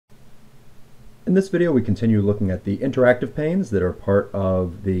In this video we continue looking at the interactive panes that are part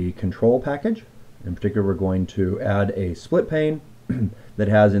of the control package. In particular we're going to add a split pane that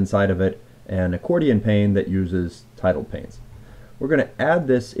has inside of it an accordion pane that uses TitledPanes. We're going to add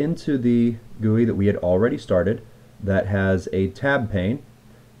this into the GUI that we had already started that has a tab pane,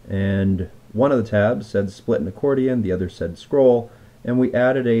 and one of the tabs said split and accordion, the other said scroll, and we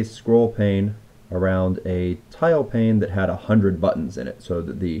added a scroll pane around a tile pane that had 100 buttons in it so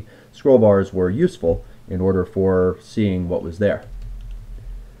that the scroll bars were useful in order for seeing what was there.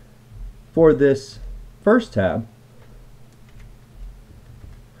 For this first tab,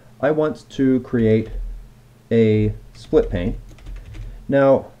 I want to create a split pane.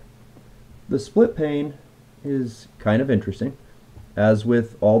 Now, the split pane is kind of interesting. As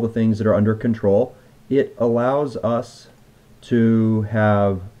with all the things that are under control, it allows us to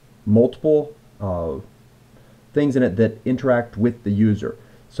have multiple things in it that interact with the user.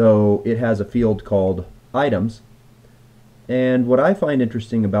 So it has a field called items, and what I find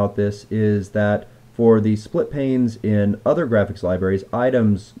interesting about this is that for the split panes in other graphics libraries,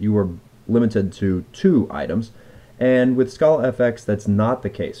 items, you were limited to 2 items, and with ScalaFX that's not the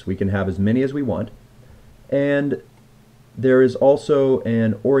case. We can have as many as we want, and there is also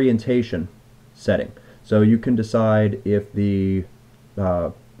an orientation setting. So you can decide if the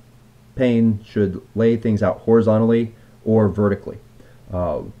pane should lay things out horizontally or vertically.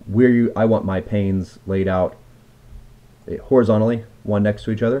 I want my panes laid out horizontally, one next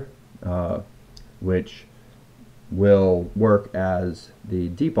to each other, which will work as the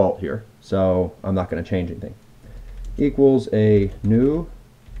default here, so I'm not going to change anything. Equals a new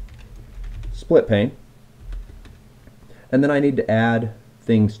split pane, and then I need to add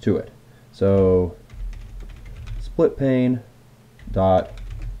things to it. So split pane dot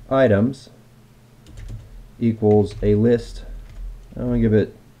items equals a list. I'm going to give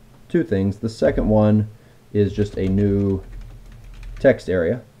it 2 things. The second one is just a new text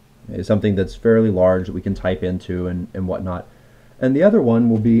area. It's something that's fairly large that we can type into and whatnot. And the other one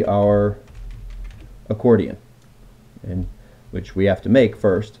will be our accordion, which we have to make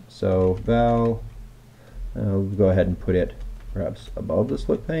first. So val, we'll go ahead and put it perhaps above the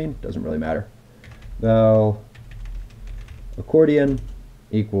split pane, doesn't really matter. Val accordion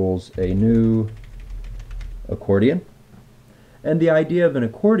equals a new accordion. And the idea of an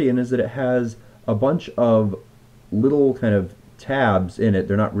accordion is that it has a bunch of little kind of tabs in it.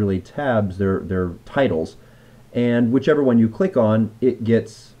 They're not really tabs, they're titles. And whichever one you click on, it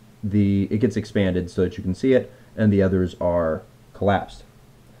gets expanded so that you can see it, and the others are collapsed.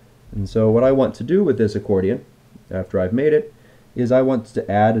 And so what I want to do with this accordion, after I've made it, is I want to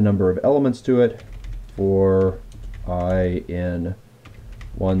add a number of elements to it for I in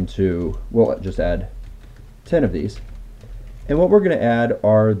 1, 2, we'll just add 10 of these. And what we're going to add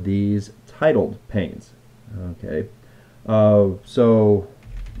are these titled panes. Okay, so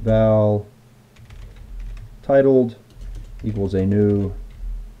val titled equals a new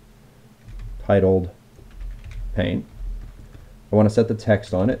titled pane. I want to set the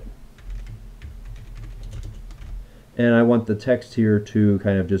text on it, and I want the text here to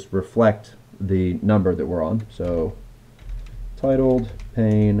kind of just reflect the number that we're on. So titled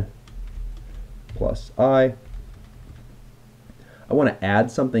pane plus I want to add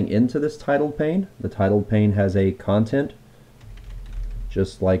something into this titled pane. The titled pane has a content,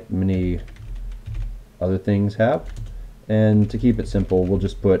 just like many other things have. And to keep it simple, we'll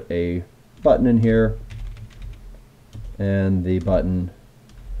just put a button in here, and the button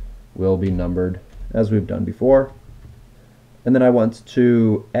will be numbered as we've done before. And then I want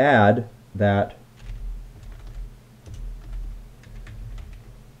to add that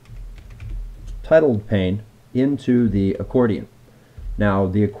titled pane into the accordion. Now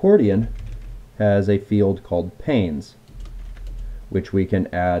the accordion has a field called panes, which we can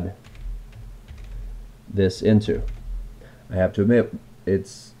add this into. I have to admit,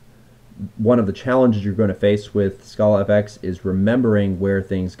 it's one of the challenges you're going to face with ScalaFX is remembering where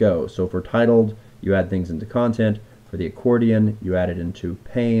things go. So for titled, you add things into content. For the accordion, you add it into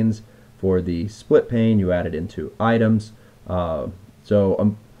panes. For the split pane, you add it into items.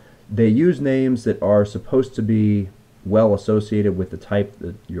 They use names that are supposed to be well associated with the type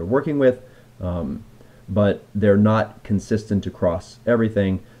that you're working with, but they're not consistent across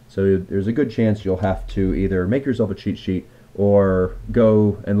everything. So there's a good chance you'll have to either make yourself a cheat sheet or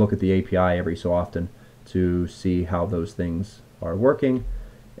go and look at the API every so often to see how those things are working.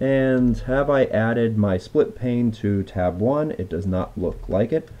 And have I added my split pane to tab 1? It does not look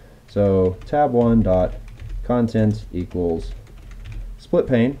like it. So tab1 dot content equals split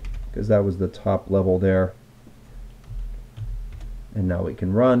pane, because that was the top level there. And now we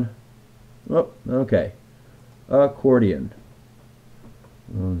can run. Oh, okay. Accordion.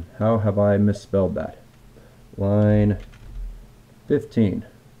 How have I misspelled that? Line 15.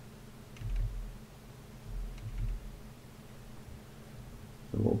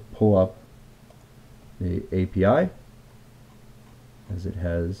 So we'll pull up the API as it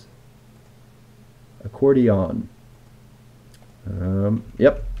has Accordion.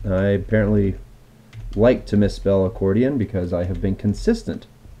 Yep, I apparently like to misspell accordion because I have been consistent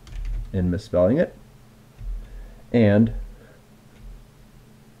in misspelling it. And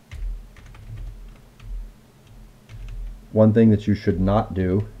one thing that you should not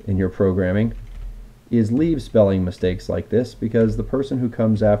do in your programming is leave spelling mistakes like this, because the person who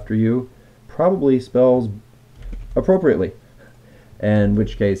comes after you probably spells appropriately, in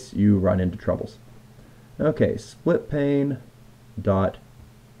which case you run into troubles. Okay, SplitPane dot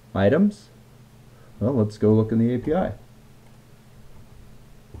items. Well, let's go look in the API.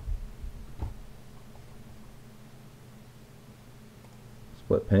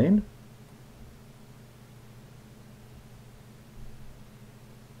 SplitPane.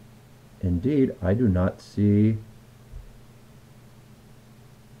 Indeed, I do not see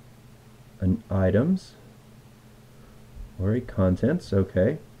an items or a contents.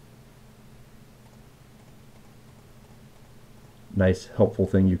 Okay. Nice helpful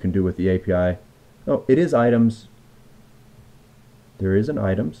thing you can do with the API. Oh, it is items. There is an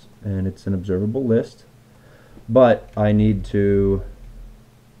items, and it's an observable list, but I need to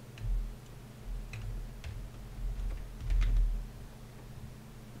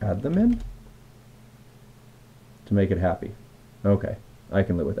add them in to make it happy. Okay, I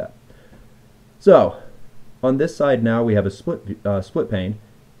can live with that. So on this side now we have a split pane.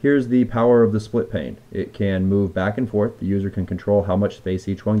 Here's the power of the split pane. It can move back and forth. The user can control how much space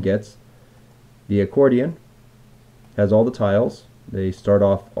each one gets. The accordion has all the tiles. They start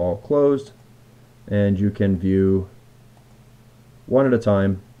off all closed, and you can view one at a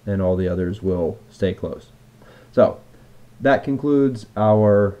time, and all the others will stay closed. So that concludes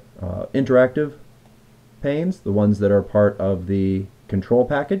our interactive panes, the ones that are part of the control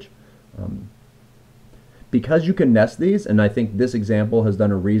package. Because you can nest these, and I think this example has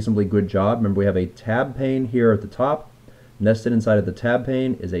done a reasonably good job. Remember, we have a tab pane here at the top. Nested inside of the tab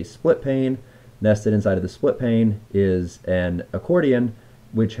pane is a split pane. Nested inside of the split pane is an accordion,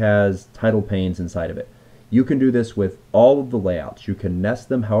 which has TitledPanes inside of it. You can do this with all of the layouts. You can nest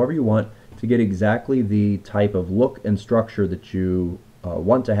them however you want to get exactly the type of look and structure that you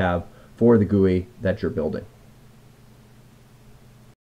want to have for the GUI that you're building.